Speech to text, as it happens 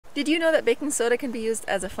Did you know that baking soda can be used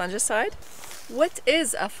as a fungicide? What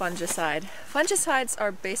is a fungicide? Fungicides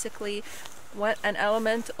are basically an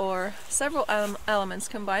element or several elements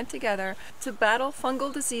combined together to battle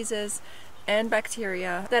fungal diseases and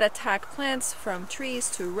bacteria that attack plants, from trees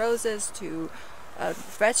to roses to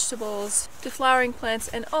vegetables to flowering plants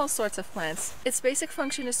and all sorts of plants. Its basic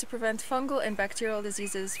function is to prevent fungal and bacterial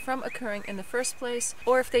diseases from occurring in the first place,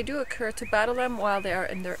 or if they do occur, to battle them while they are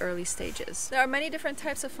in their early stages. There are many different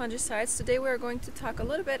types of fungicides. Today we are going to talk a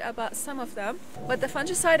little bit about some of them, but the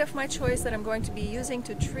fungicide of my choice that I'm going to be using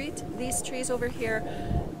to treat these trees over here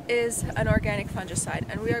is an organic fungicide,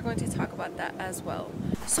 and we are going to talk about that as well.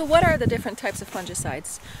 So what are the different types of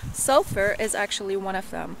fungicides? Sulfur is actually one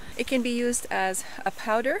of them. It can be used as a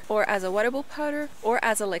powder or as a wettable powder or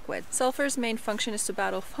as a liquid. Sulfur's main function is to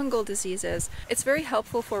battle fungal diseases. It's very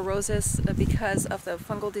helpful for roses because of the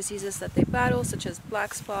fungal diseases that they battle, such as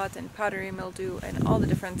black spot and powdery mildew and all the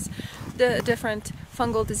different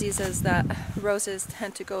fungal diseases that roses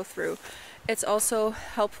tend to go through. It's also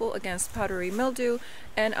helpful against powdery mildew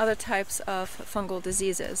and other types of fungal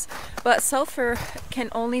diseases. But sulfur can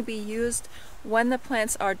only be used when the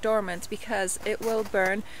plants are dormant, because it will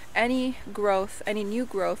burn any new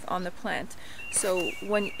growth on the plant. So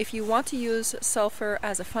if you want to use sulfur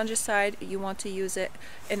as a fungicide, you want to use it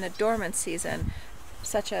in the dormant season,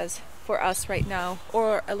 such as for us right now,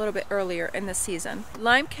 or a little bit earlier in the season.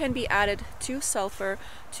 Lime can be added to sulfur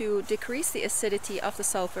to decrease the acidity of the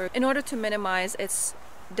sulfur in order to minimize its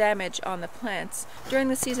damage on the plants during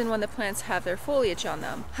the season when the plants have their foliage on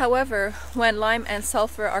them. However, when lime and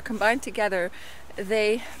sulfur are combined together,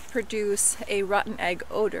 they produce a rotten egg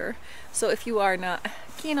odor. So if you are not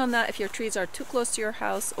keen on that, if your trees are too close to your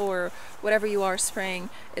house, or whatever you are spraying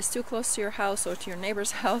is too close to your house or to your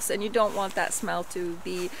neighbor's house, and you don't want that smell to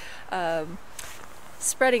be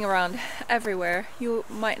spreading around everywhere, you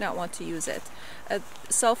might not want to use it.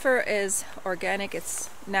 Sulfur is organic, it's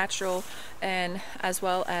natural, and as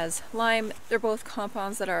well as lime, they're both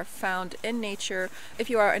compounds that are found in nature. If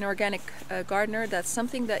you are an organic gardener, that's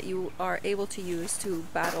something that you are able to use to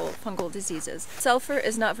battle fungal diseases. Sulfur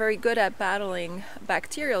is not very good at battling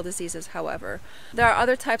bacterial diseases, however. There are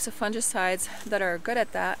other types of fungicides that are good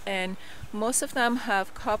at that, and most of them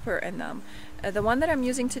have copper in them. The one that I'm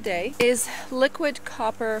using today is liquid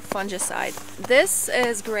copper fungicide. This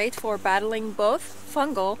is great for battling both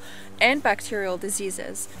fungal and bacterial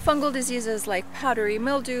diseases. Fungal diseases like powdery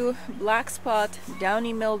mildew, black spot,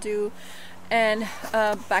 downy mildew, and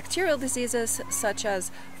bacterial diseases such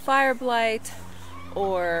as fire blight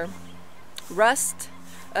or rust.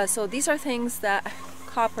 So these are things that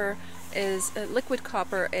liquid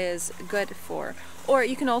copper is good for. Or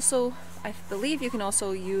you can also, I believe you can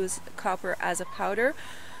also use copper as a powder.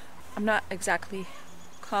 I'm not exactly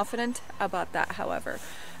confident about that, however.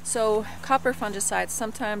 So copper fungicide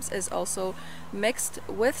sometimes is also mixed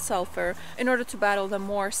with sulfur in order to battle the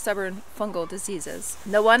more stubborn fungal diseases.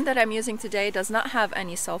 The one that I'm using today does not have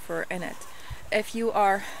any sulfur in it. If you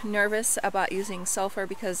are nervous about using sulfur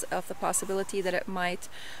because of the possibility that it might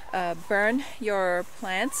burn your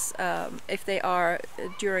plants if they are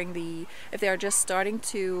just starting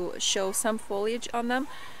to show some foliage on them,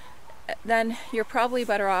 then you're probably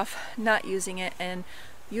better off not using it and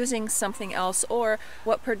using something else. Or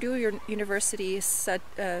what Purdue University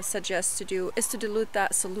suggests to do is to dilute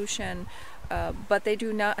that solution, but they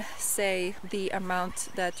do not say the amount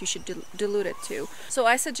that you should dilute it to. So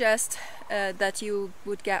I suggest that you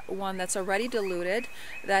would get one that's already diluted,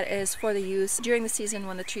 that is for the use during the season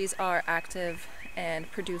when the trees are active and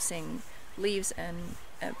producing leaves and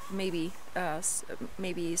maybe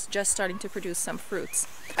just starting to produce some fruits.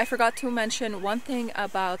 I forgot to mention one thing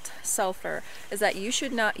about sulfur, is that you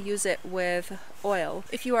should not use it with oil.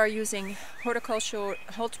 If you are using horticultural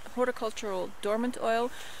dormant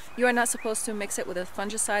oil, you are not supposed to mix it with a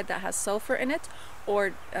fungicide that has sulfur in it,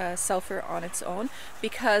 or sulfur on its own,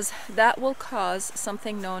 because that will cause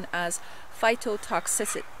something known as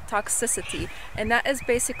phytotoxicity, and that is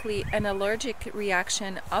basically an allergic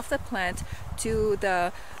reaction of the plant to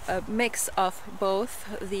the mix of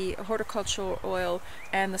both the horticultural oil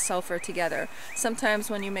and the sulfur together. Sometimes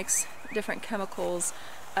when you mix different chemicals,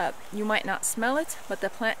 you might not smell it, but the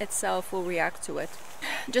plant itself will react to it.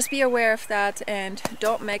 Just be aware of that, and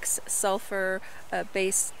don't mix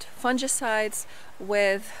sulfur-based fungicides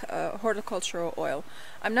with horticultural oil.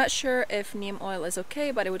 I'm not sure if neem oil is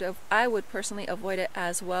okay, but I would personally avoid it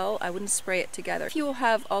as well. I wouldn't spray it together. If you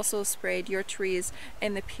have also sprayed your trees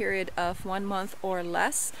in the period of 1 month or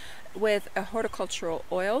less with a horticultural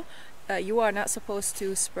oil, you are not supposed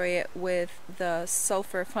to spray it with the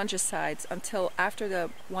sulfur fungicides until after the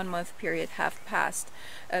 1 month period have passed,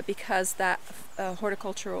 because that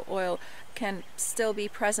horticultural oil can still be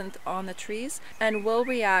present on the trees and will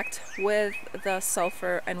react with the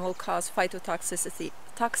sulfur and will cause phytotoxicity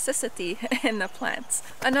in the plants.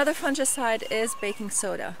 Another fungicide is baking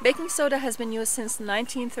soda. Baking soda has been used since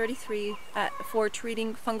 1933 for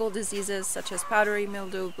treating fungal diseases such as powdery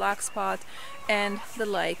mildew, black spot, and the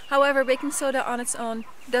like. However, baking soda on its own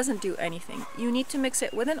doesn't do anything. You need to mix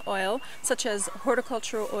it with an oil such as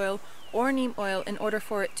horticultural oil or neem oil in order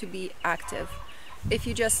for it to be active. If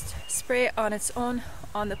you just spray it on its own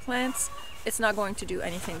on the plants, it's not going to do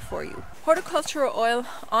anything for you. Horticultural oil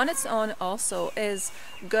on its own also is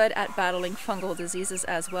good at battling fungal diseases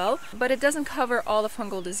as well, but it doesn't cover all the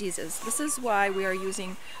fungal diseases. This is why we are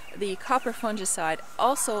using the copper fungicide,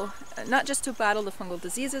 also not just to battle the fungal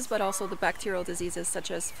diseases, but also the bacterial diseases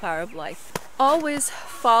such as flower blight. Always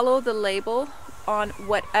follow the label on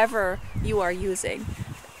whatever you are using.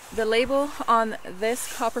 The label on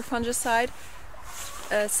this copper fungicide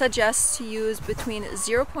suggests to use between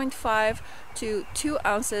 0.5 to 2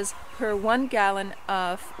 ounces per 1 gallon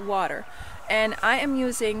of water, and I am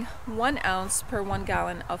using 1 ounce per 1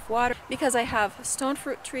 gallon of water because I have stone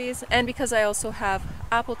fruit trees and because I also have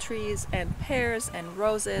apple trees and pears and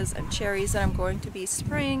roses and cherries that I'm going to be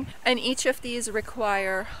spraying, and each of these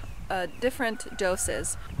require different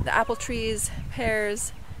doses. The apple trees,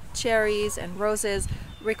 pears, cherries, and roses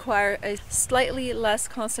require a slightly less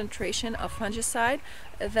concentration of fungicide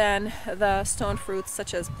than the stone fruits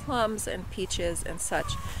such as plums and peaches and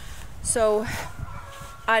such. So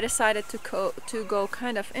I decided to go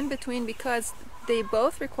kind of in between because they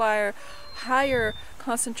both require higher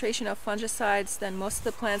concentration of fungicides than most of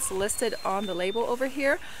the plants listed on the label over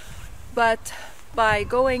here. But by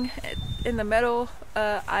going in the middle,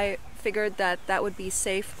 I figured that that would be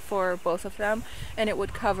safe for both of them, and it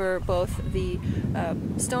would cover both the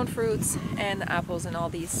stone fruits and the apples and all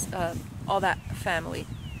that family.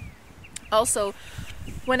 Also,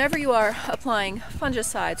 whenever you are applying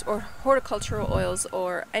fungicides or horticultural oils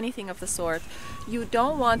or anything of the sort, you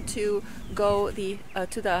don't want to go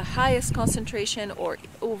to the highest concentration or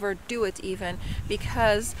overdo it even,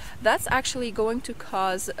 because that's actually going to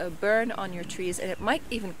cause a burn on your trees, and it might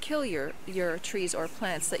even kill your trees or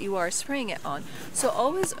plants that you are spraying it on. So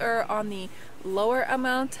always err on the lower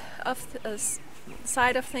amount of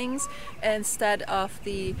side of things instead of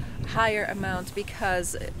the higher amount,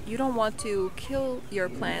 because you don't want to kill your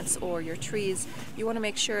plants or your trees. You want to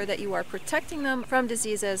make sure that you are protecting them from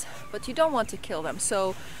diseases, but you don't want to kill them.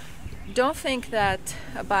 So don't think that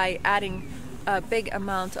by adding a big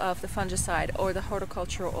amount of the fungicide or the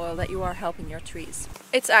horticultural oil that you are helping your trees.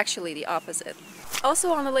 It's actually the opposite.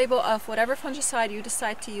 Also, on the label of whatever fungicide you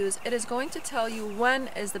decide to use, it is going to tell you when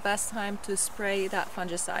is the best time to spray that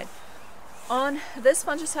fungicide. On this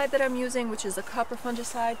fungicide that I'm using, which is a copper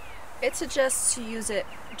fungicide, it suggests to use it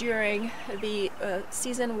during the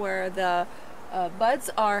season where the buds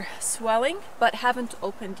are swelling but haven't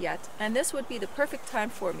opened yet, and this would be the perfect time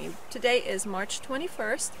for me. Today is March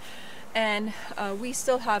 21st, and we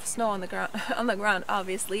still have snow on the ground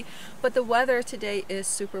obviously, but the weather today is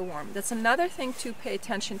super warm. That's another thing to pay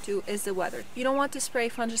attention to, is the weather. You don't want to spray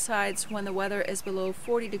fungicides when the weather is below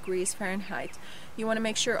 40 degrees Fahrenheit. You want to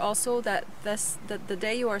make sure also that the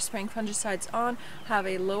day you are spraying fungicides on have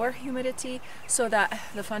a lower humidity so that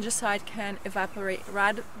the fungicide can evaporate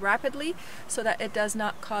rapidly, so that it does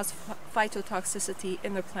not cause phytotoxicity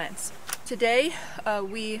in the plants. Today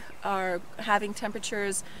we are having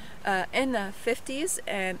temperatures in the 50s,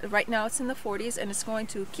 and right now it's in the 40s, and it's going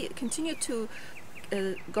to continue to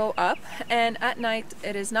go up, and at night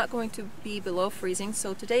it is not going to be below freezing.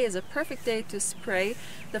 So today is a perfect day to spray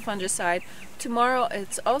the fungicide. Tomorrow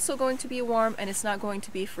it's also going to be warm and it's not going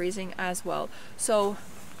to be freezing as well. So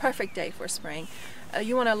perfect day for spraying.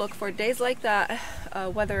 You want to look for days like that,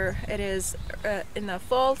 whether it is in the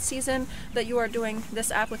fall season that you are doing this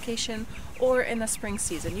application or in the spring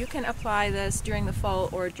season. You can apply this during the fall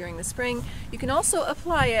or during the spring. You can also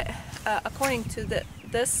apply it according to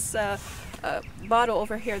this bottle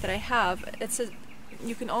over here that I have.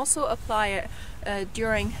 You can also apply it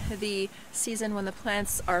during the season when the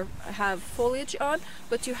plants have foliage on,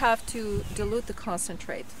 but you have to dilute the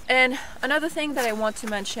concentrate. And another thing that I want to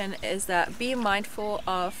mention is that be mindful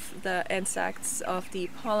of the insects, of the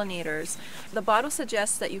pollinators. The bottle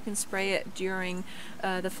suggests that you can spray it during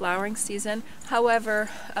the flowering season. However,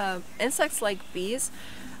 insects like bees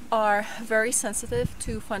are very sensitive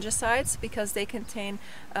to fungicides because they contain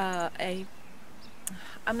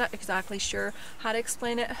I'm not exactly sure how to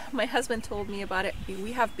explain it. My husband told me about it.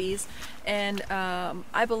 We have bees, and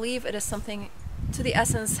I believe it is something to the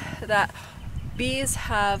essence that bees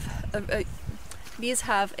have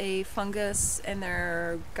a fungus in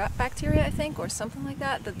their gut bacteria, I think, or something like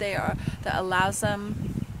that, that allows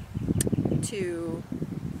them to.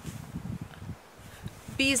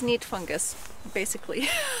 Bees need fungus, basically.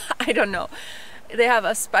 I don't know. They have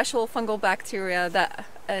a special fungal bacteria that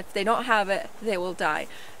if they don't have it, they will die.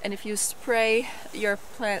 And if you spray your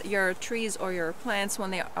trees or your plants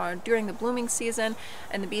when they are during the blooming season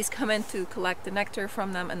and the bees come in to collect the nectar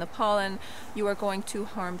from them and the pollen, you are going to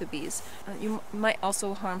harm the bees. You might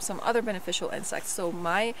also harm some other beneficial insects. So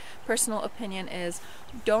my personal opinion is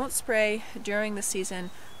don't spray during the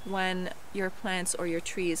season when your plants or your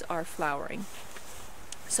trees are flowering.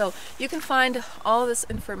 So you can find all this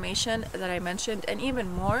information that I mentioned and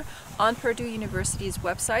even more on Purdue University's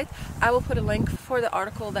website. I will put a link for the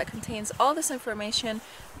article that contains all this information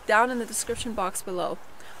down in the description box below.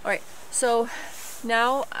 Alright, so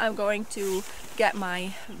now I'm going to get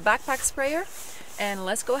my backpack sprayer and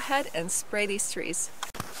let's go ahead and spray these trees.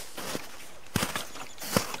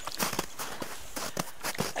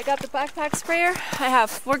 I got the backpack sprayer. I have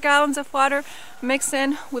 4 gallons of water mixed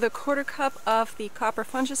in with a 1/4 cup of the copper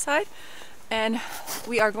fungicide, and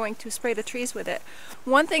we are going to spray the trees with it.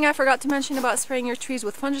 One thing I forgot to mention about spraying your trees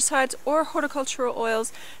with fungicides or horticultural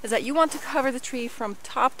oils is that you want to cover the tree from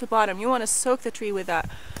top to bottom. You want to soak the tree with that.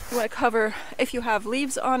 You want to cover, if you have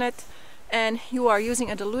leaves on it and you are using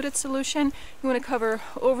a diluted solution, you want to cover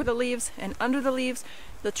over the leaves and under the leaves,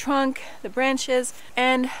 the trunk, the branches,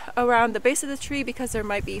 and around the base of the tree, because there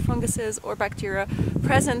might be funguses or bacteria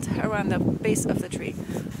present around the base of the tree.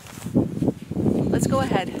 Let's go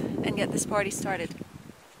ahead and get this party started.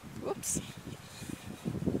 Whoops.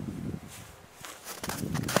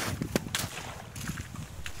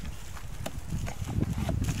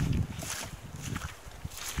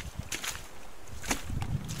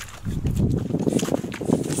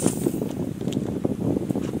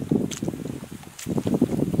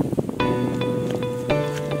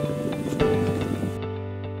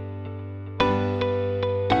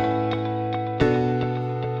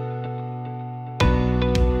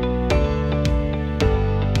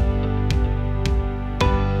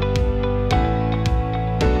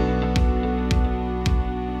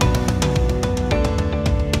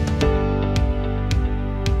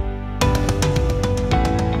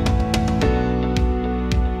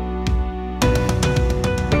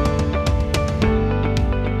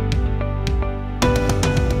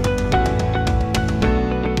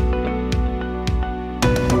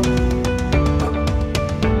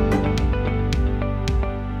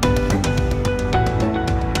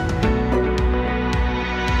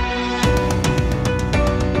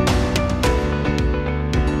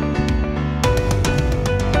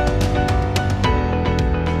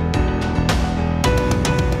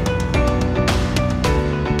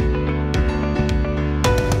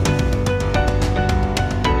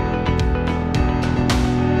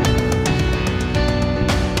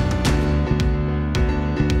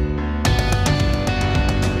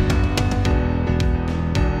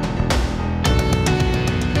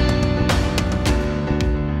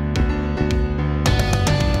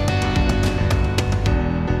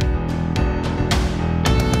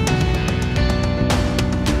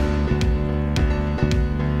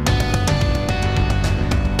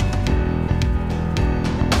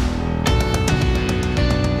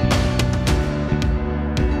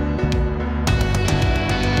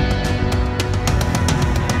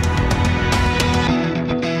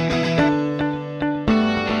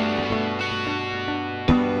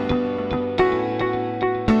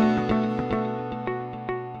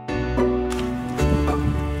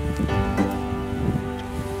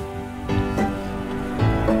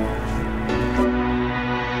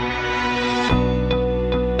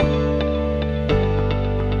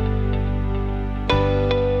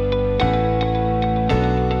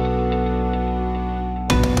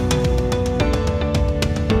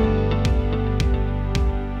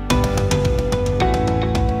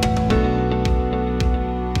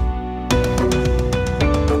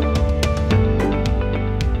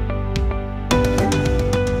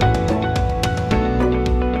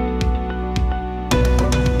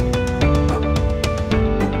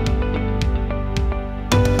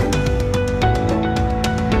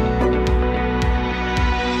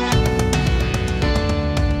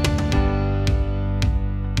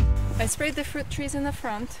 sprayed the fruit trees in the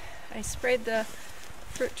front. I sprayed the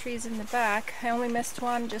fruit trees in the back. I only missed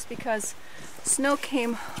one just because snow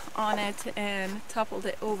came on it and toppled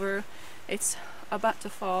it over. It's about to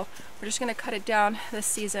fall. We're just gonna cut it down this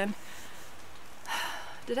season.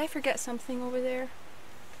 Did I forget something over there?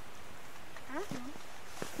 I don't know.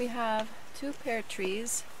 We have 2 pear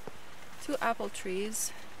trees, 2 apple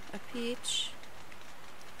trees, a peach.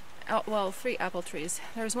 Oh, well, 3 apple trees.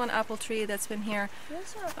 There's 1 apple tree that's been here.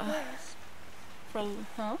 Those are pears.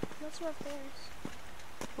 Huh? Those are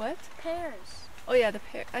pears. What? Pears. Oh yeah, the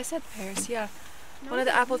pear. I said pears. Yeah. No, One of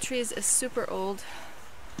the apple trees is super old,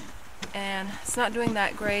 and it's not doing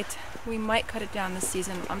that great. We might cut it down this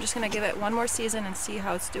season. I'm just gonna give it 1 more season and see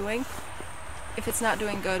how it's doing. If it's not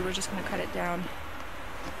doing good, we're just gonna cut it down.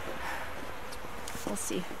 We'll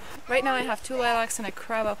see. Right now I have 2 lilacs and a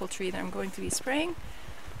crab apple tree that I'm going to be spraying.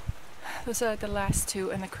 Those are the last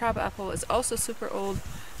 2, and the crab apple is also super old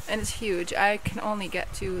and it's huge. I can only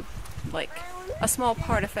get to like a small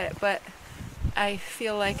part of it, but I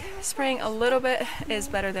feel like spraying a little bit is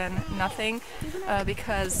better than nothing,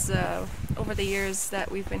 because over the years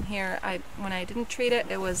that we've been here, when I didn't treat it,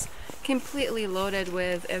 it was completely loaded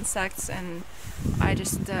with insects, and I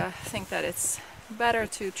just think that it's better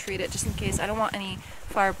to treat it just in case. I don't want any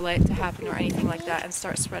fire blight to happen or anything like that and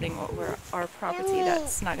start spreading over our property.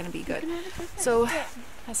 That's not going to be good. So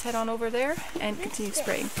let's head on over there and continue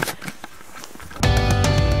spraying.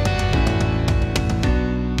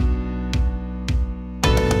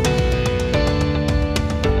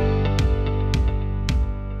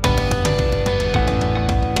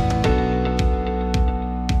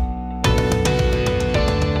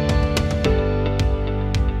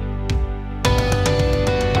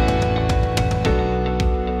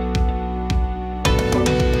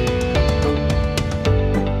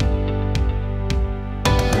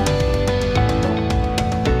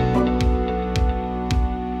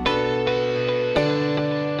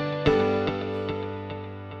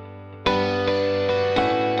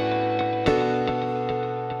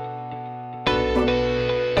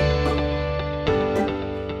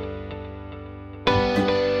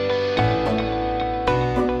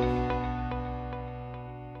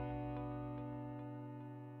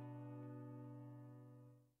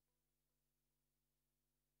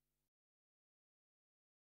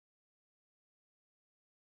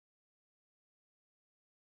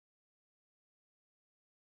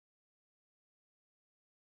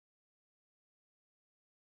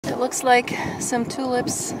 It looks like some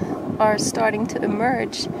tulips are starting to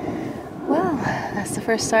emerge. Well, that's the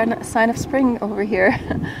first sign of spring over here.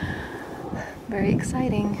 Very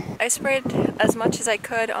exciting. I sprayed as much as I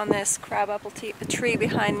could on this crabapple tree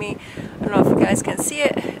behind me. I don't know if you guys can see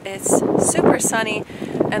it. It's super sunny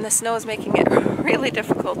and the snow is making it really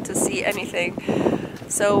difficult to see anything.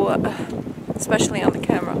 So, especially on the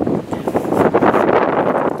camera.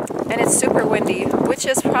 And it's super windy, which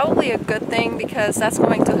is probably a good thing because that's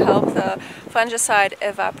going to help the fungicide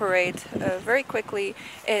evaporate very quickly.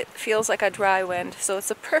 It feels like a dry wind, so it's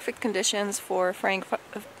the perfect conditions for spraying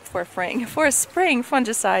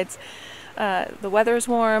fungicides. The weather is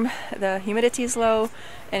warm, the humidity is low,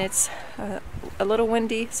 and it's a little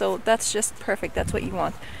windy, so that's just perfect. That's what you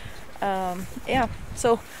want. Yeah,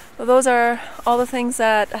 so those are all the things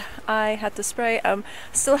that I had to spray.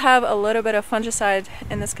 Still have a little bit of fungicide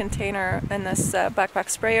in this container, in this backpack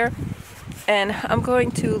sprayer, and I'm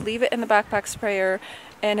going to leave it in the backpack sprayer,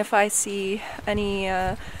 and if I see any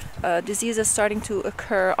diseases starting to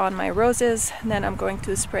occur on my roses, then I'm going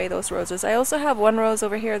to spray those roses. I also have one rose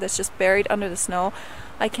over here that's just buried under the snow.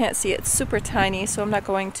 I can't see it, it's super tiny, so I'm not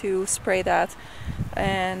going to spray that.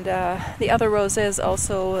 And the other roses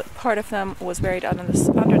also, part of them was buried under the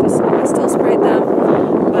snow. I still sprayed them,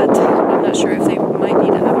 but I'm not sure if they might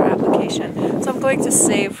need another application. So I'm going to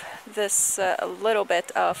save this a little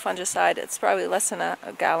bit of fungicide. It's probably less than a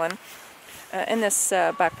gallon in this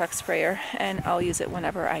backpack sprayer, and I'll use it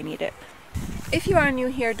whenever I need it. If you are new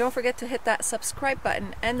here, don't forget to hit that subscribe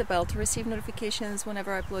button and the bell to receive notifications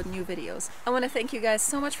whenever I upload new videos. I want to thank you guys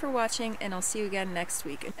so much for watching, and I'll see you again next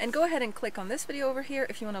week. And go ahead and click on this video over here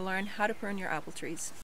if you want to learn how to prune your apple trees.